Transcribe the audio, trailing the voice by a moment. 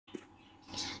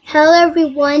Hello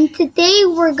everyone, today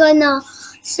we're gonna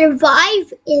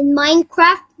survive in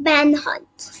Minecraft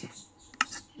Manhunt.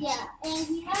 Yeah, and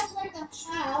we have like a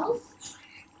house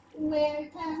where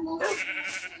it has most of the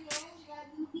materials that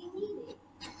will be needed.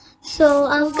 So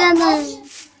I'm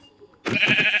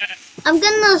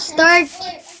gonna start.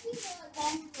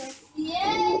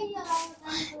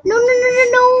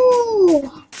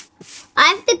 No. I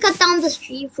have to cut down this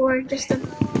tree for just a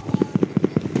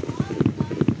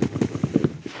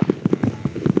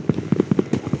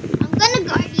I'm gonna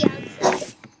guard the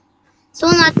outside. So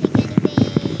I'll not take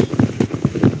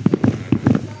anything.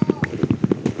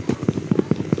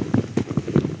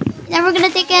 Never gonna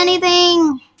take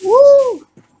anything. Woo!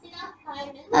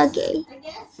 Okay. I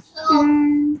guess so.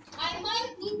 I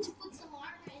might need to put some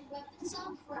armor and weapons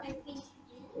on for I think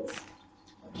Vinz.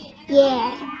 Okay.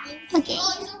 Yeah. Okay.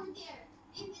 Oh, it's over there.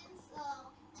 Vinz,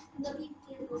 the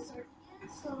people will start again.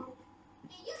 So,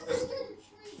 hey, you destroyed the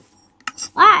tree.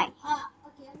 Why?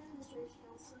 Okay, I'm gonna destroy the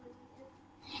tree. So,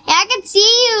 Hey, I can see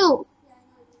you. yeah,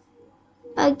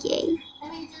 I know. Okay.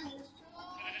 Let me just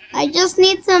destroy. I just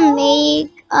need to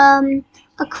make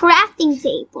a crafting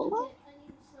table.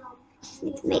 Just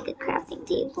need to make a crafting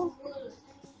table.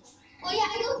 Oh yeah,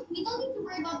 we don't need to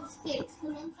worry about the sticks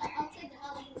because outside the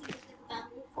house we can just like a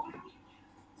bamboo farm.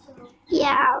 So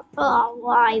Yeah. Oh,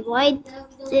 why? Why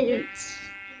didn't?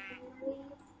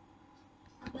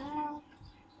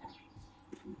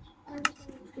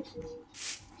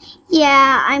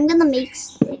 Yeah, I'm gonna make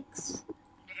sticks.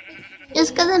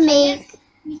 Just gonna make.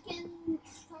 We can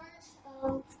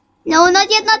start. No, not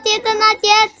yet.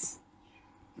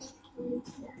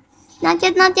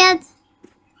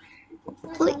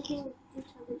 Please.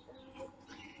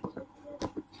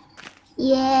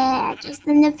 Yeah, just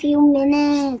in a few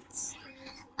minutes.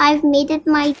 I've made it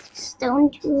my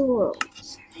stone tools.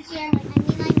 I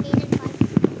made it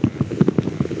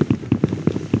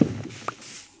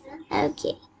my.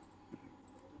 Okay.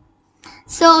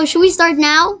 So, should we start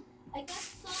now? I got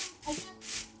some.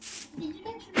 Did you get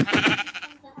your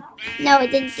from the house? No, I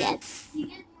didn't get. You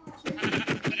get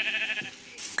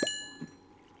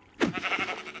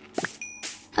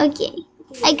Okay.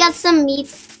 I got some meat.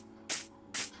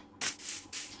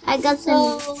 I got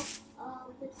some meat.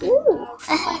 Ooh.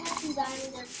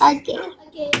 Okay.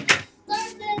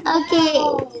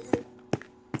 Okay.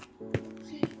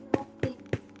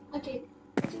 Okay.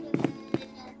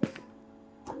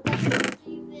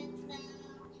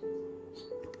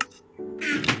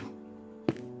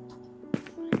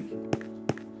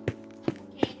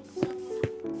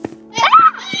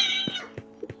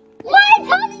 What?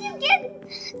 How did you get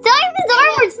diamond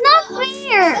armor? It's not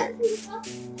fair.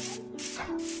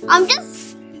 I'm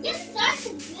just.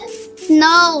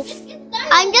 No.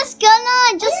 I'm just gonna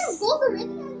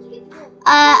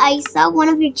I saw one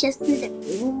of your chests in the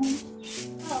room.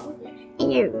 Oh, okay.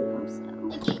 In your room,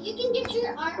 so. Okay, you can get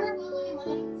your armor while I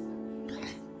mine.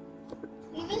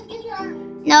 You can get your armor.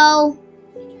 No.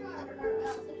 Get your armor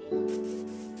else, okay?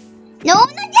 No,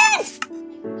 not yet.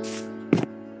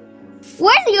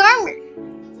 Where's the armor?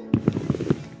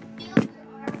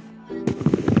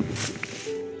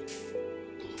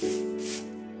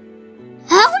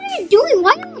 How are you doing?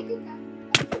 Why am I?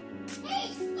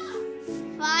 Hey, stop!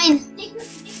 Fine. Take your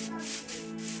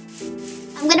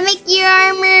I'm gonna make your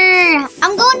armor.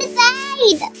 I'm going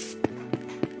inside.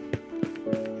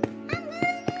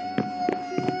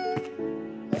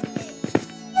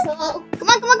 So, Come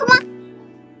on.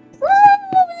 Woo,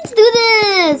 let's do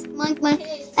this. Come on.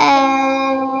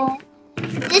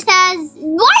 This has.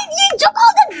 Why you took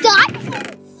all the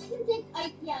diamonds? I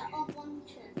can take, off one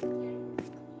chest.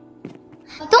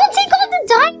 Don't take all the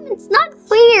diamonds. Not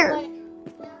fair.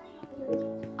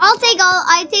 I'll take all.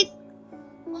 I take.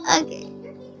 Okay.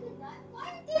 You're taking the diamond. Why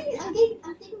are you taking?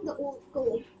 I'm taking the old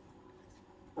gold.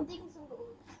 I'm taking some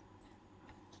gold.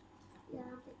 Yeah,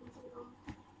 I'm taking some gold.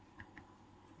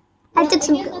 I took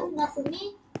some I guess gold. that's enough for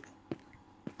me.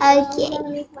 Okay. I'm gonna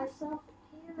make myself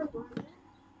a pair of armor.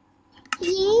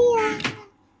 Yeah.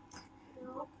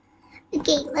 No,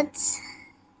 Okay.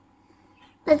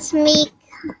 Let's make.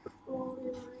 gold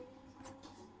in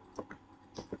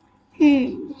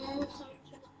Hmm. and some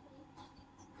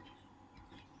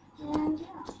and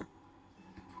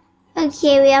yeah.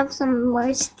 Okay, we have some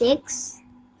more sticks.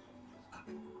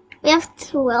 We have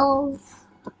 12.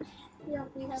 Yeah,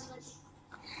 we have like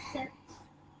set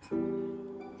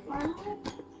armor.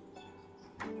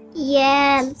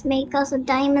 Yeah, let's make us a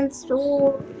diamond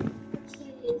sword.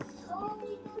 Okay, so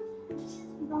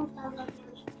we don't have that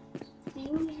much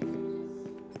things.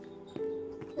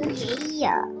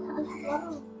 Yeah.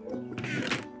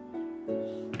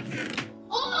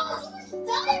 Oh, so much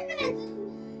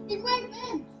diamonds!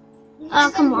 Oh,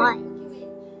 come on.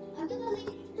 I'm gonna make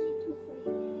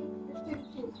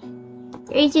 32 for you.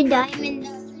 32 diamonds.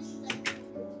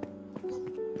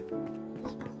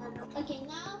 Okay,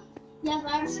 now you have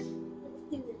armor. Let's do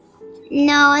this.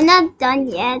 No, I'm not done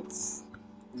yet.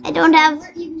 I don't have.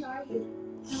 Where even are you?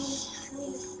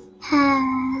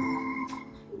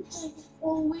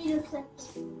 Oh, wait a second.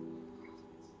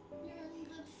 You're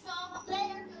the top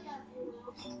player.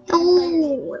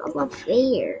 Oh, I'm not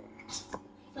fair.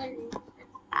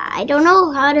 I don't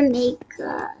know how to make.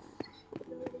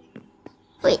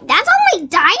 Wait, that's all my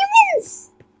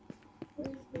diamonds?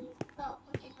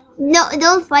 No,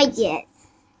 don't fight yet.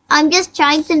 I'm just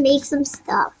trying to make some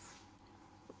stuff.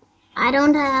 I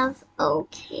don't have.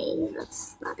 Okay,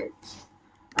 that's not it.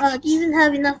 Do you even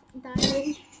have enough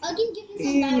diamonds? I can give you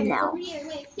some diamonds. No. Over here,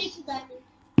 wait, take the diamonds.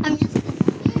 I'm just.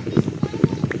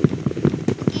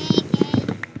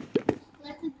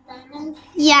 Let's do the diamonds.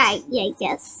 Yeah,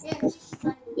 yes. Here, take the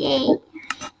diamonds. Yay.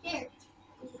 Here.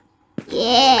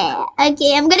 Yeah.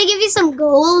 Okay, I'm gonna give you some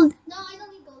gold. No, I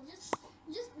don't need gold.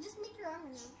 Just make your armor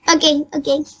now.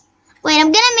 Okay. Wait,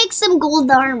 I'm gonna make some gold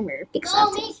armor because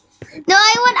No, no,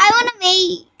 I wanna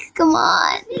make. Come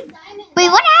on. just make diamonds. Wait,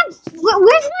 what happened?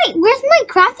 Where's my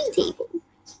crafting table?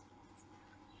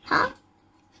 Huh?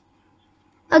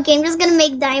 Okay, I'm just gonna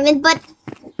make diamond. But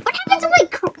what happened to my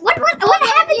what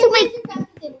happened to my?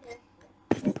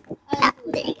 Ah,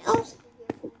 there you go.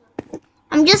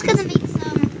 I'm just gonna make some.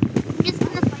 I'm just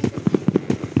gonna find some.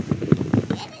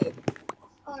 Get it?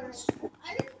 Alright.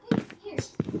 I didn't put it here.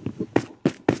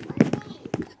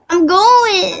 I'm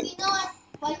going. You know what?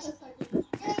 Why just start it?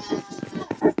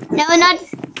 No, not.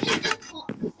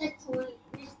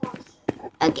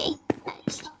 Okay.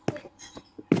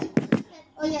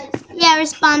 Oh yeah. Yeah,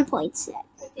 respawn point set.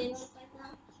 Okay, let's fight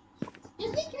now.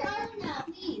 Just make your armor now,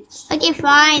 please. Okay,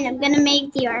 fine. I'm gonna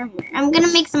make the armor. I'm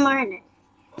gonna make some armor.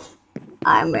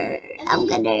 I'm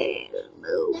gonna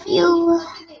move you.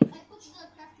 Okay, wait. I put the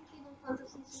crafting table in front of you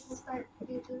so you can start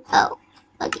using. Oh,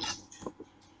 okay.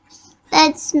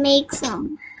 Let's make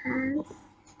some.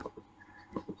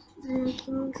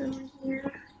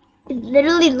 It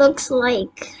literally looks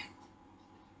like.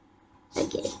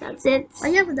 Okay, that's it. Why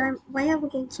you have a diamond? Why you have a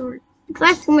gold sword? Because I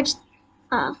have too much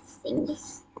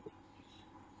things.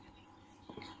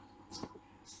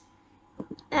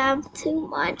 I have too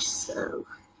much, so.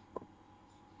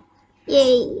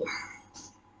 Yay.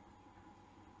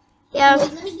 Yeah.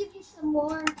 Wait, let me give you some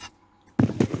more.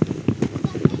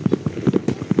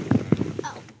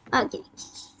 Oh, okay.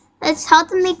 That's how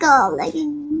to make a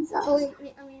leggings. Oh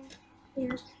wait, I mean,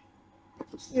 here.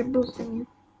 Your boot thing.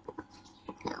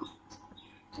 No.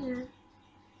 Yeah.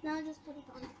 Now I just put it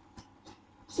on.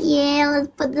 Yeah, let's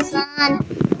put this on.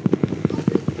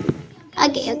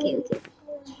 Okay.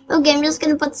 Okay, I'm just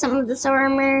gonna put some of this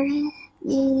armor.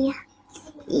 Yeah.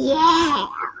 I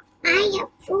have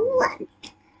full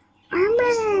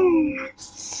armor.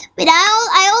 But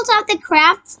I also have to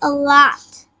craft a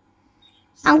lot.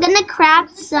 I'm gonna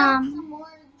craft some. More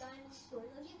diamond swords.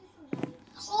 I'll give you some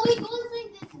diamonds. Oh wait, go inside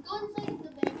this. Go inside the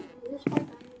bedroom. There's more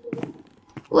diamonds.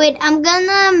 Wait, I'm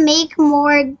gonna make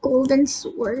more golden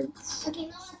swords. Okay,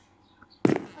 no.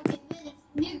 Okay,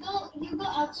 Vinz, you go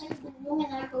outside the room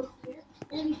and I go here.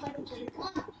 And then we fight each other. Come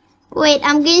on. Wait,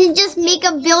 I'm gonna just make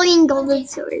a billion golden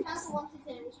swords. Count to 1 to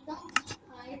 10. Don't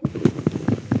hide.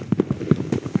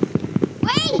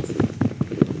 Wait!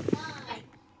 9,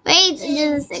 Wait, just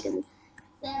a second.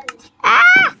 7,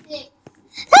 Ah! 6,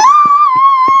 Ah!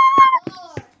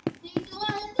 4, 3, 2,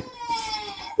 1, let's do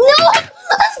it! No!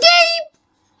 Escape!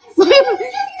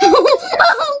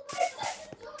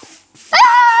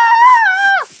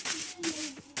 Ah!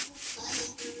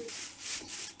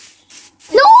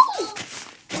 No!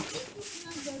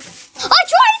 I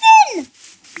tried it!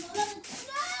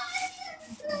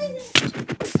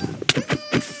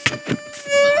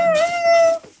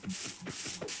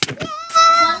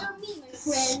 Follow me, my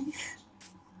friend.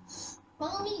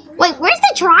 Follow me. Wait, where's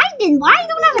the trident? Why I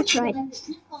don't have a trident?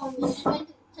 Just follow me. Try to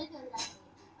that.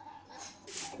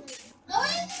 No, I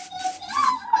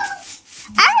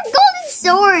have a golden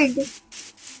sword.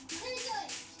 what are you doing?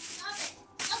 Stop it.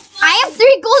 Stop I have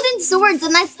 3 golden swords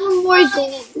and I still have more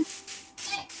gold.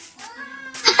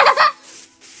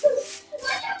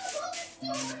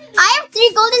 I have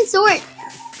 3 golden swords.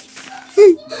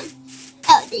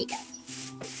 Oh, there you go.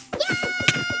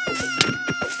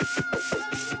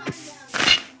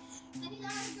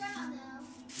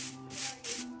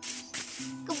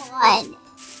 Come on.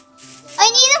 I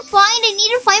need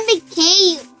to find the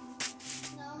cave.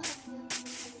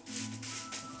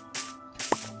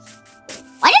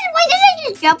 Why did I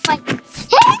just drop my...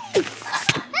 Hey!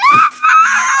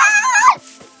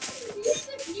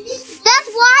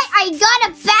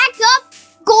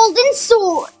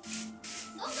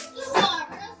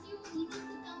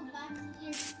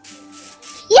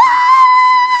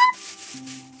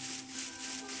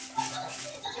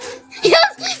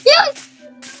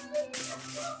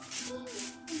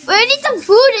 I need some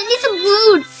food. I need some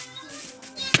food.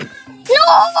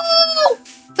 No!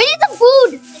 We need some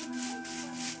food.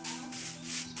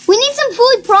 We need some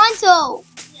food pronto.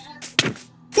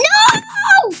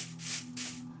 No!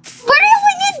 Where do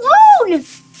we need food?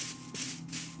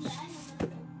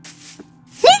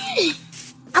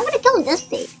 I'm gonna kill this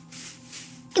thing.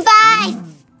 Goodbye.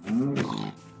 Come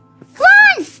on.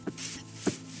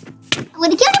 I'm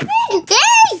gonna kill the pig.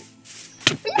 Hey!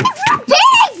 We're looking for a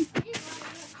pig.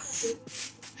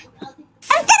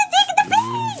 I'm gonna take the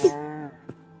pig.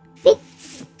 Pig.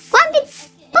 Come on, pig.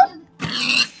 Oh.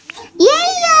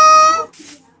 Yeah.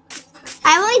 I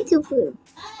have only 2 food.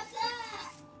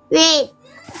 Wait.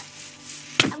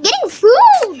 I'm getting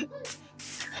food.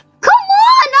 Come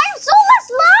on, I have so less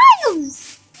lives.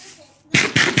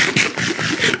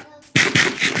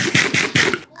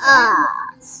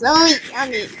 So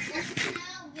yummy.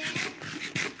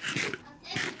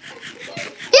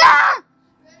 Yeah!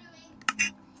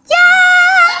 Yeah!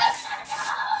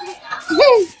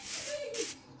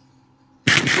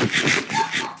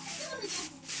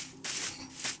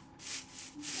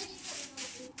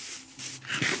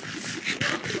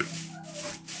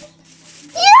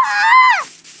 Yeah!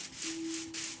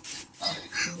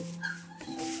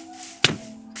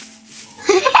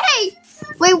 Hey!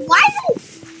 Wait, why is it?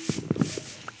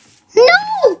 No!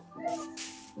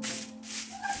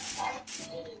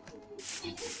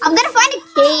 I'm gonna find a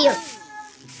cave.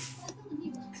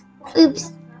 Oops.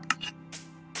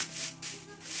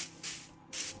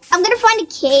 I'm gonna find a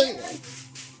cave.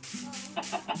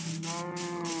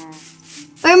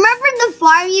 Remember the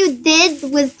farm you did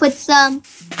with put some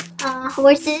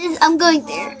horses? I'm going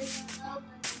there.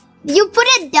 You put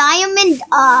a diamond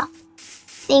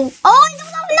thing. Oh, I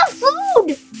don't have enough food.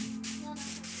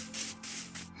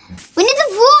 We need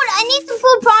some food. I need some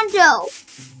food pronto.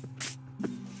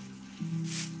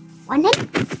 One hit.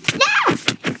 Yeah.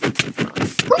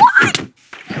 Come on.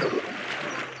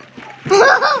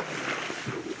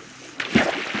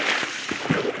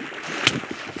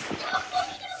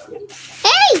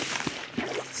 Hey.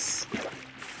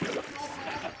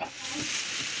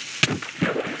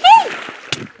 Hey.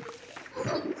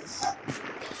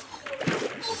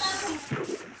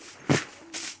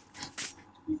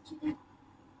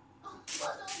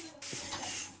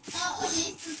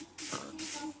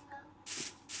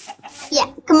 Yeah,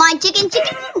 come on, chicken.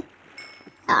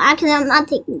 No, actually, I'm not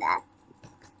taking that.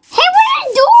 Hey, what are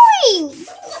you doing?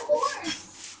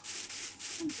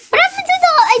 What happened to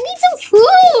the... I need some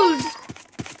food.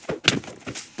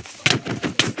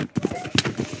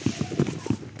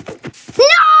 No!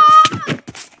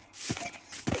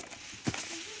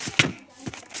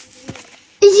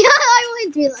 Yeah, I only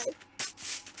 3 lives.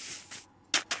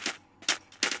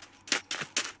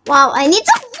 Wow, I need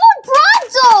some food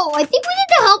pronto. I think we need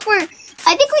to help her.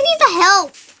 I think we need to help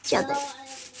each other.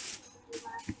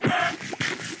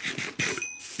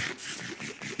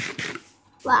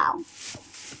 Wow.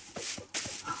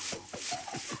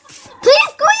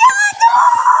 Please, Kuya! No!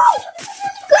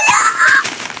 Kuya!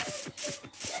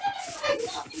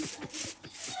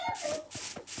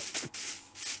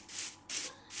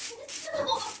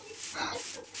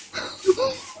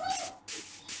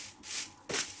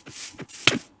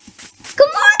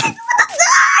 Come on, I don't want to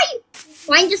die!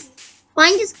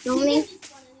 Fine, just kill me.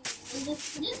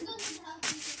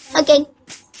 Okay.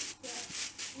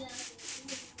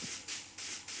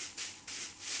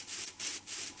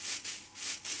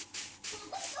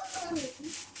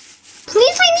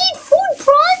 Please, I need food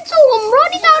pronto. I'm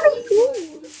running out of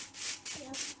food.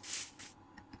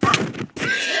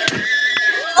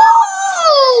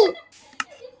 Oh!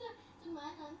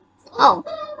 Oh,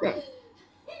 there.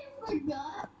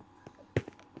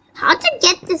 How to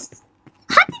get this?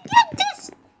 How to get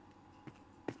this?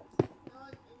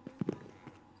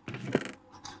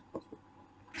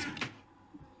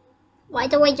 Why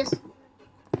do I just...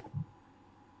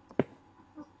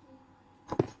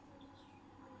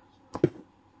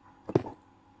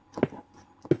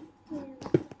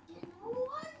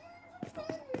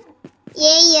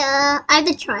 Yeah, I have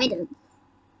to try them.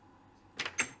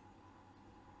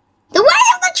 The way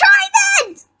of the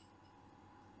trident!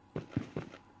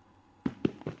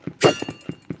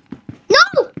 No!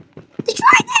 The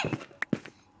trident!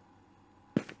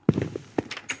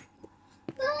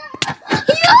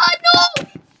 Yeah, no!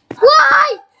 Why?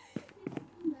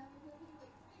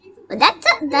 But that's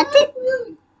it.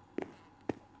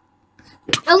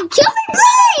 Oh, kill me,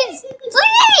 please!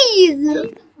 Please!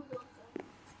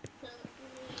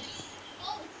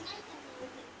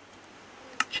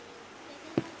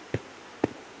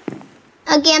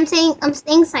 Okay, I'm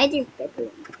staying inside your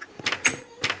bedroom.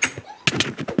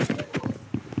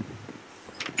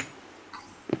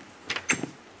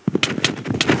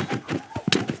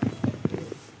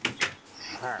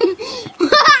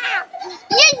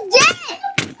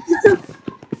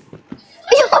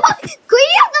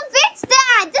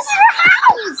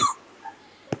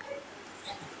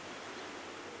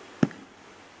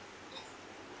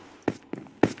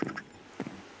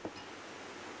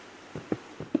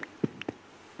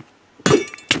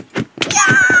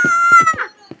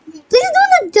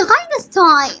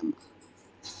 time.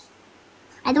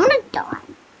 I don't want to die.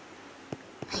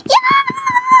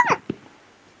 Yeah!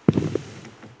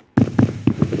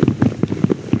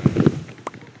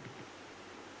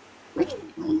 What are you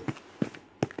doing?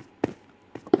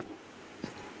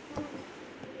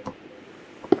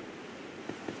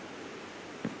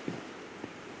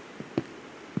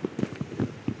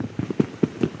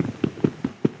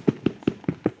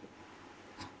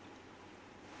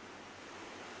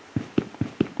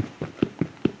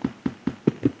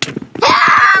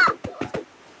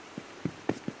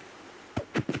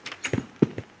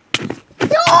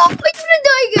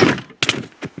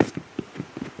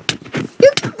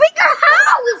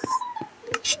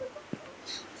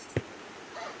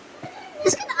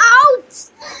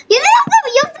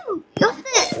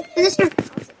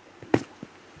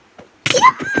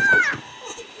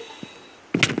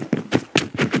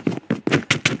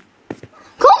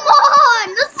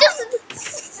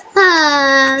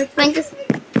 Trying to.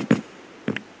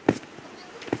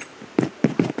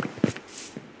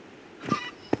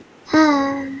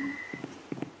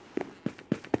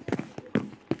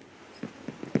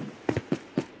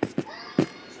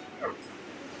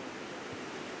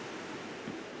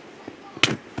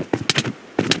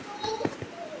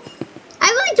 I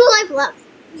have only 2 life left.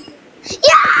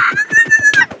 Yeah!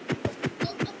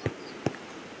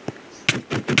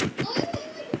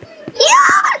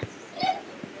 Yes!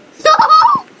 No!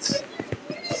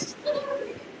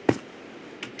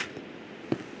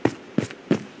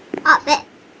 Ah, bet.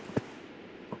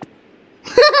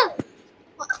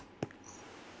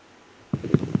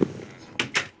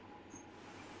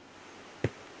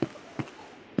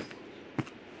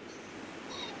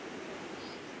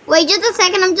 Wait just a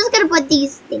second, I'm just gonna put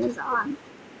these things on.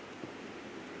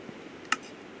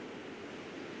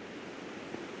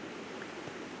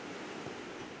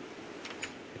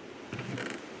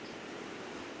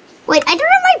 Wait, I don't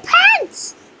have my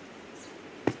pants!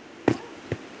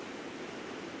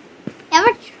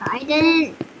 Ever tried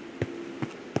it?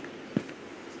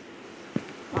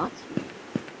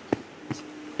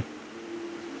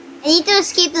 I need to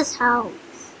escape this house.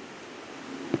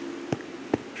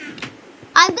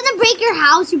 I'm gonna break your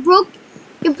house. You broke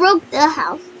the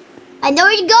house. I know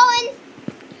where you're going.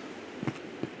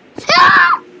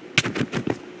 Ah!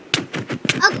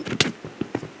 Okay.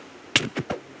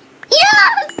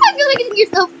 Yes! I feel like it's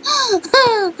yourself.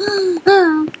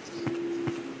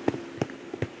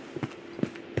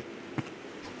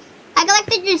 I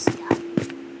collected your stuff.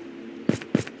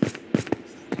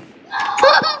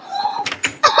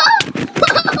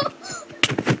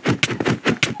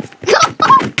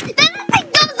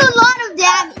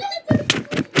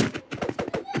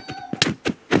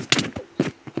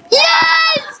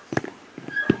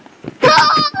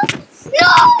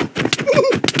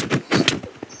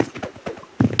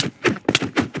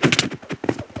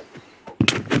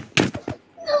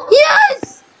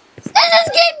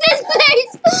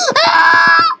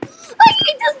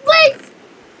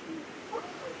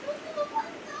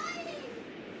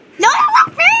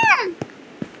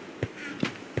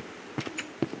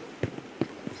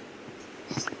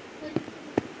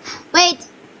 Wait.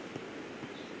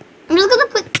 I'm just gonna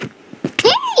put.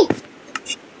 Hey!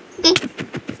 Okay.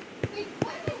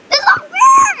 It's not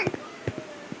fair!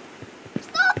 It's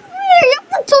not fair! You have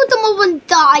the totem of one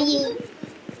dying.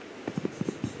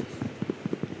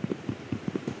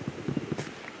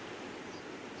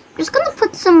 I'm just gonna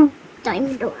put some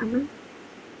diamond armor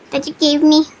that you gave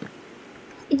me.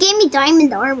 You gave me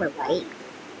diamond armor, right?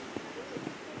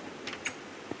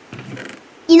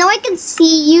 You know I can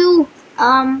see you,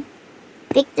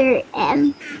 Victor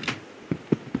M.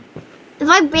 If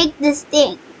I break this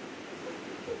thing.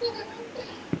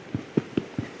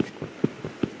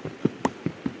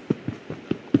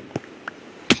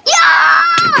 Yeah!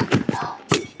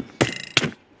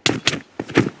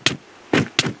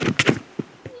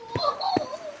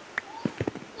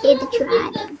 Okay, the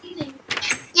dragon.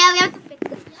 Yeah, we have to fix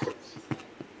it.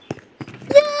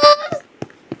 Yes!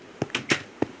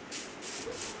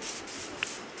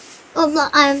 Oh no,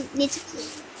 I need to clean.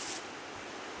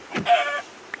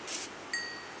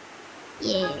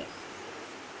 Yeah.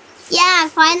 Yeah, I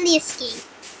finally escaped.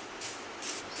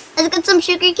 Let's get some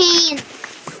sugar cane.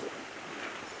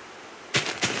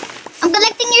 I'm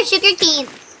collecting your sugar cane.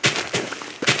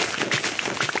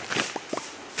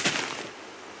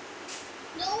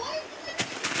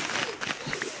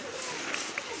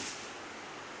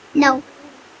 No.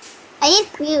 I need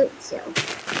food, so.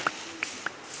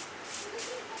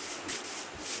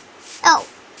 Oh.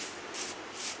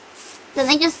 Then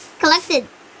I just collected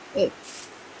it.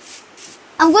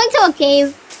 I'm going to a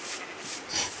cave.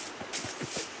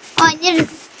 I need it.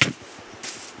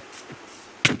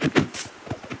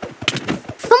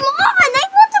 Come on, I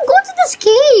want to go to this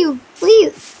cave.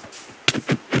 Please.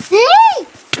 Hey!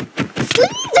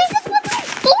 Please, I just want to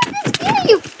explore this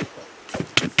cave.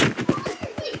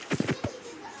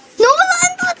 No,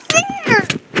 I'm not there.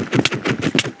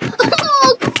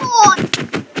 Oh, come on.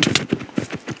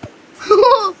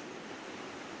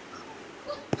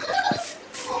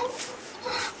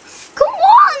 Come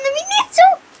on, we need to.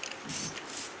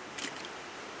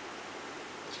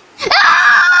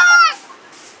 Ah!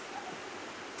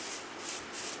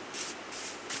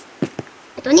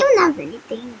 I don't even have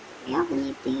anything. Do I have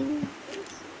anything?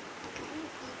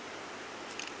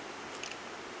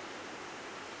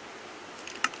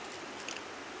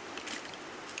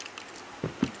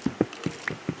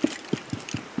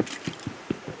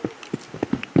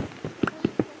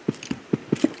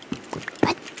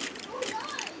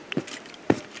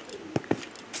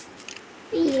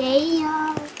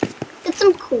 Yeah, get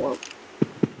some coal.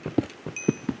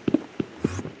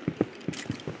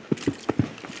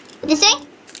 What did you say?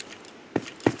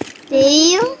 D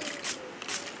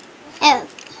F.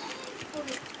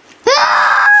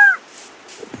 Ah!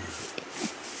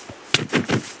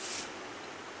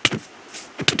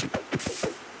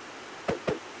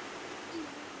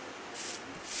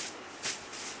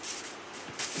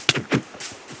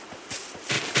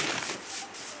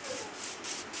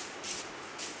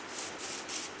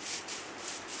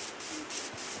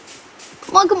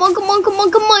 Come on, come on, come on, come on,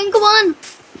 come on, come on.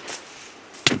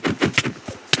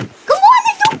 Come on,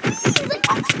 I don't please.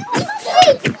 I want to do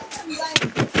something.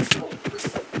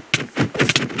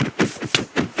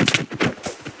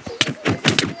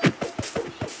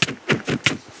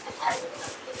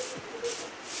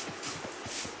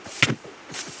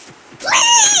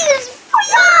 Please,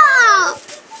 hurry up.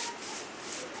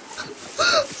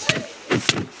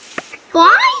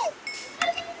 Why?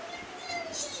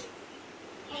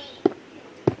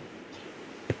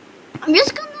 I'm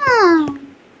just gonna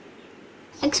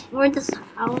explore this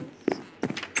house.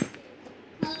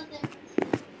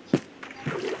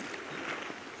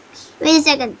 Wait a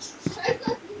second.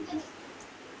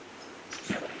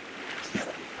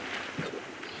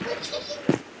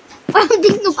 What am I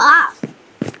thinking about?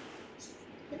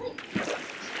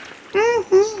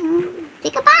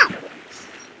 Take a bath.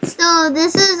 So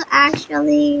this is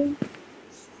actually.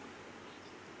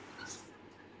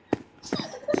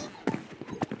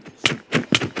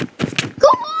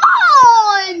 Come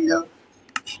on!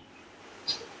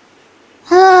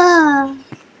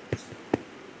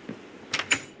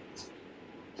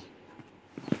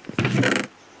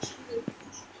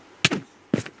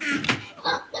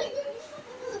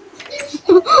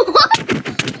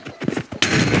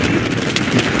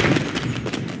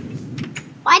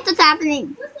 What's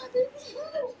happening?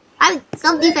 I'm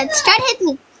self-defense. Try to hit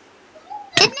me.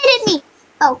 Hit me.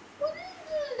 Oh.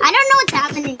 I don't know what's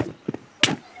happening.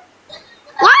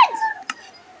 What?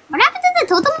 What happened to the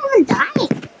totem woman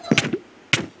dying?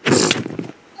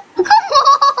 Come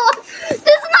on! This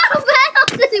is not a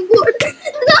manhunt anymore!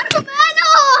 It's not a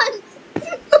manhunt!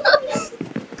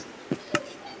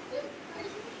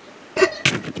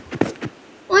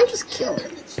 Why don't you just kill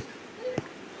him?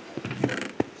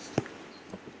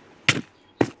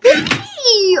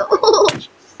 Hey! Oh.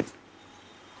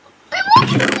 I want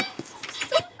to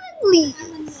stupidly.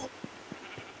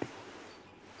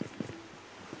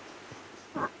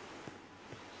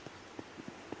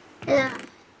 Yeah.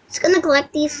 Just gonna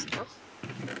collect these stuff.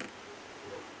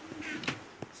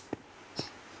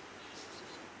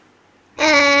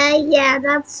 Yeah,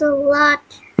 that's a lot.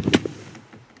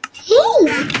 Hey!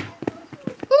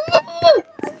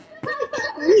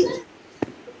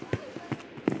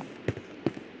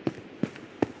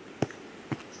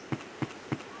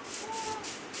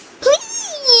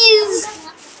 Please!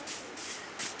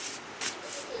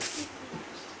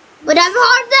 Whatever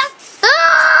hard that.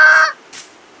 Ah!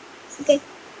 Okay.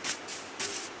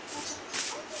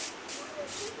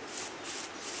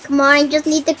 Come on, I just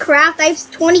need to craft. I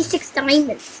have 26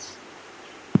 diamonds.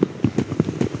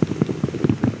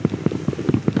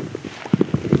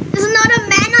 This is not a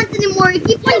manhunt anymore. You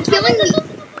keep on killing me.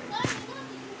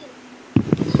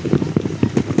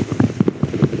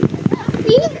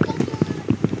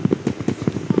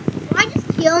 Why just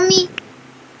kill me?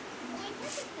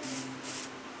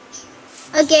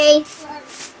 Okay.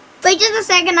 Wait just a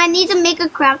second. I need to make a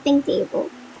crafting table.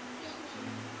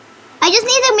 I just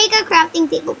need to make a crafting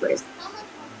table first.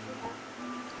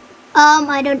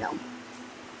 I don't know.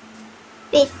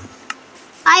 Wait.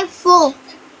 I'm full.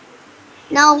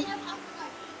 No.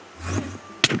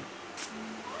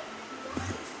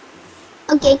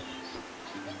 Okay.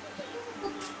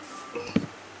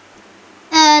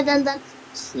 Yeah, then that's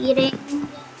cheating.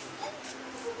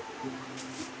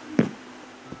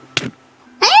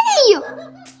 Hey!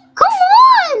 Come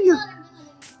on!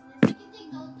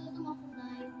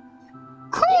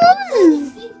 Come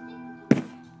on!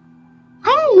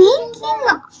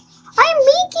 I'm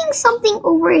making something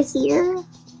over here.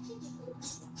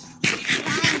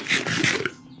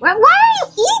 Why are you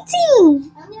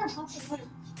eating?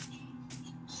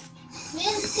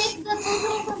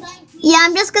 Yeah,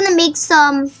 I'm just gonna make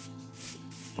some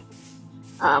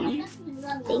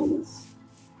things.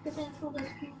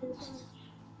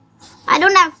 I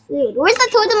don't have food. Where's the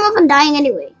totem of undying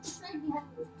anyway?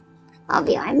 Oh,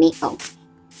 behind me. Oh.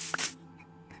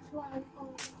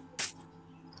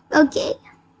 Okay.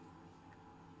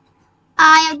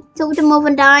 I have totem of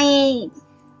undying.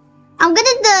 I'm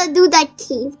gonna do that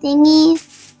cave thingy.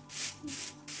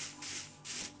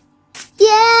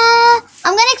 Yeah,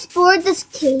 I'm gonna explore this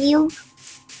cave.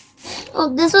 Oh,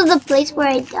 this was the place where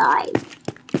I died.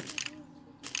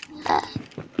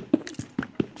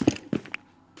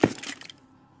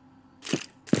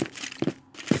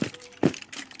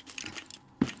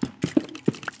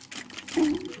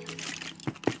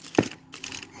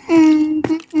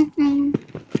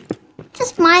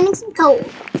 Just mining some coal.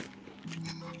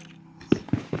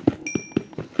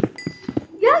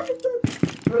 Yeah.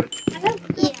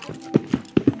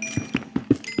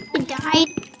 It died.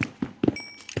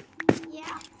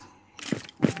 Yeah.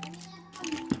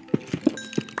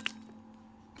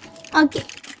 Okay.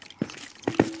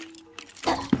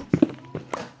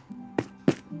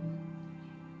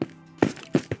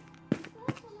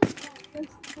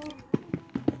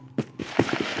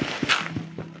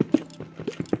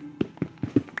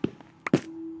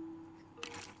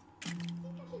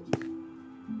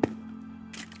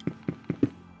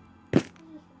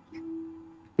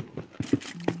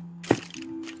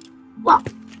 Well,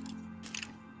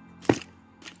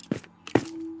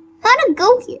 how to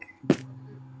go here?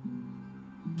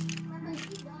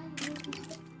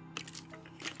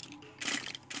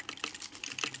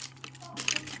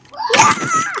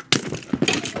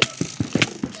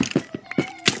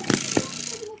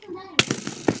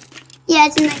 Yeah,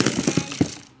 it's a nice.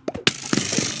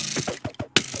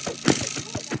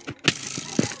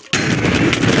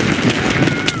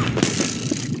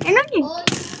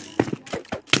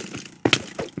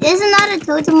 This is not a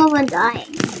totem of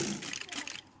undying.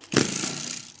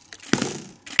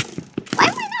 Why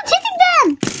am I not hitting them?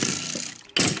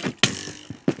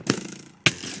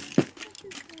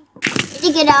 Need to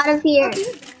get out of here.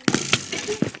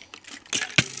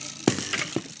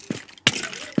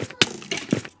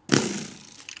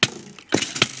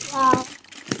 Wow.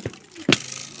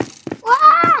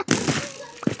 Wow.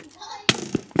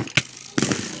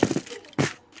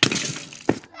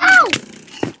 Ow.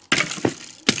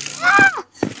 Ah.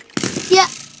 Yeah.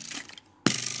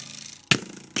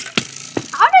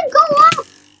 How did it go up?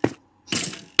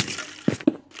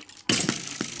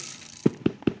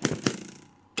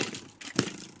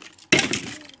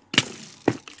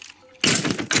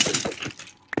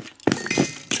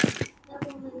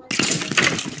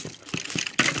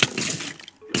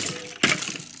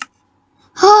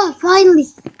 Oh, finally.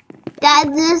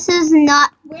 This is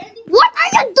not. What are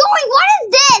you doing? What is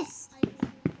this?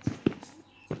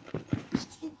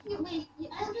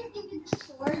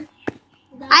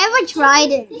 I have a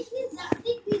trident.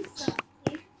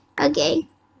 Okay.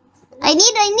 I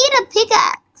need a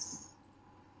pickaxe.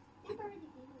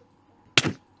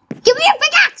 Give me a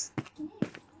pickaxe.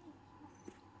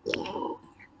 Yeah.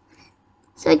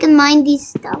 So I can mine these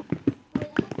stuff.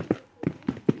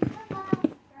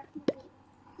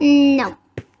 No.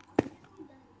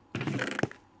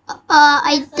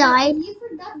 I died.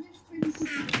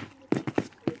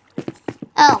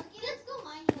 Oh.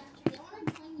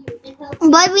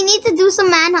 But we need to do some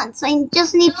manhunts. I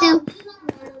just need to.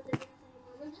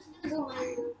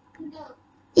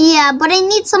 Yeah, but I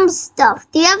need some stuff.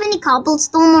 Do you have any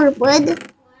cobblestone or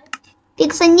wood?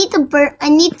 Because I need to burn. I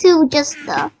need to just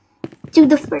do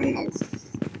the furnace.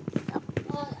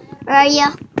 Where are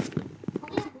ya?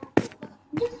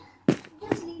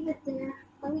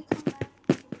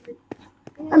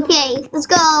 Okay, let's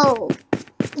go.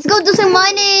 Let's go do some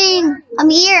mining. I'm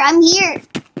here.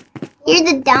 Here's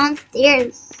the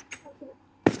downstairs.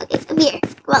 Okay, I'm here.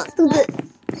 Come on, let's do this.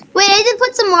 Wait, I did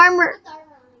put some armor.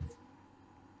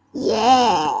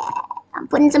 Yeah, I'm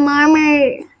putting some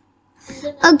armor.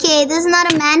 Okay, this is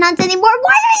not a manhunt anymore.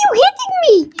 Why are you hitting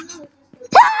me?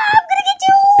 Ah, I'm gonna get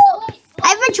you. I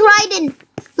have a trident.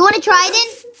 You want a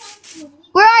trident?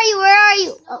 Where are you? Where are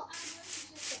you? Oh.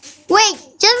 Wait,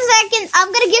 just a second.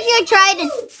 I'm gonna give you a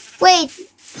trident. Wait.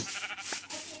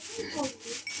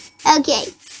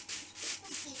 Okay.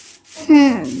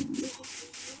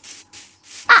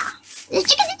 Ah, there's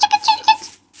chicken.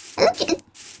 Hello, chicken.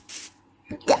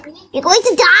 You're going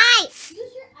to die.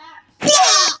 Use your axe.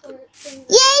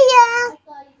 Yeah.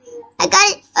 I got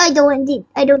it. I don't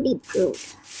need food.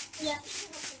 Yeah.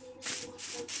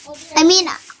 I mean,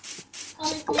 I'm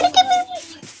gonna give it.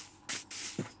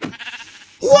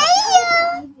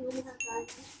 Yeah.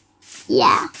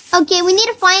 Yeah. Okay, we need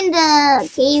to find the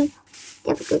cave.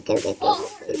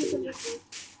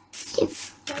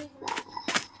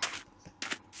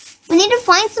 We need to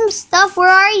find some stuff. Where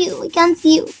are you? We can't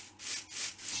see you.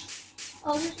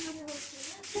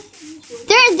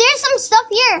 There's some stuff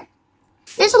here.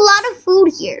 There's a lot of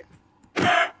food here.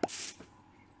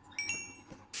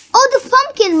 Oh, the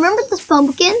pumpkin. Remember this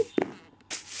pumpkin?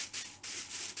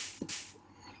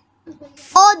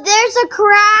 Oh, there's a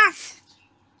crack.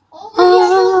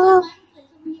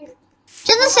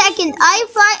 Just a second. I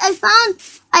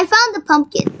found the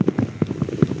pumpkin.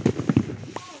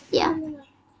 Yeah.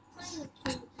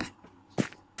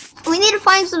 We need to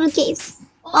find some caves.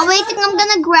 While waiting, I'm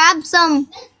gonna grab some.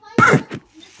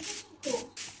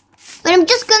 But I'm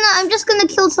just gonna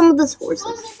kill some of those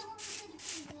horses.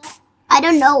 I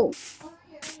don't know.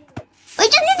 We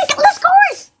just need to kill the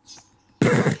scores.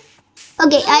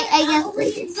 Okay, I guess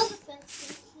like this.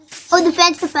 Oh, the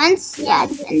fence. Yeah,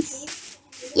 the fence.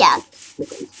 Yeah, the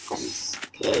fence.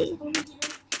 Okay.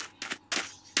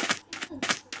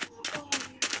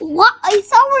 What? I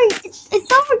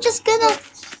thought we're just gonna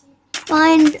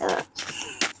find.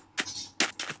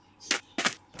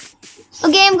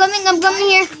 Okay, I'm coming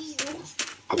here.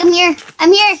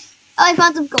 I'm here. Oh, I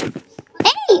found some gold.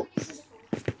 Hey!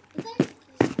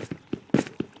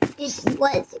 It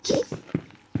was okay.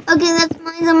 Okay, let's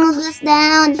mine some of this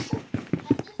down.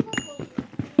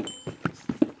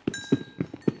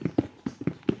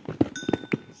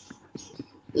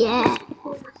 Yeah.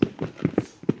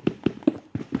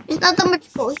 There's not that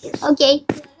much gold here. Okay.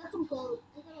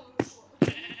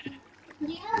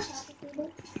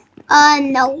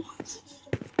 No.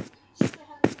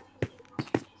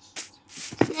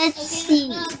 Let's see.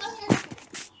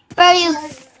 Where are you?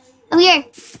 I'm here.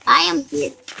 I am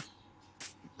here.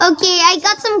 Okay, I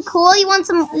got some coal. You want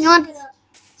some? You want?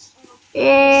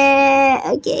 Yeah.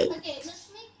 Okay. Okay, let's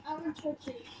make our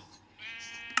torches.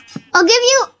 I'll give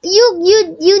you. You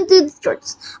do the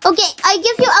torches. Okay, I'll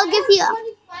give you.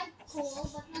 25 coal,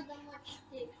 but not that much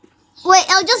sticks. Wait,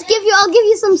 I'll give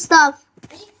you some stuff.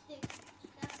 I need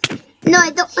sticks. No, I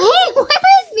don't. Hey, where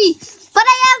is me? But I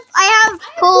have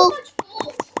coal. I have too much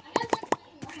coal. I have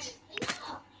like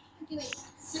enough. Okay, wait.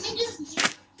 Let me just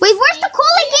give. Wait, where's the coal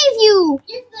I gave you?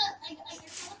 Here's the.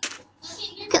 Okay,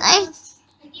 here's Can I?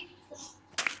 I gave you some.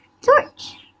 Torch.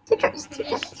 Two torches.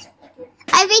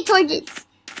 I have 8 torches.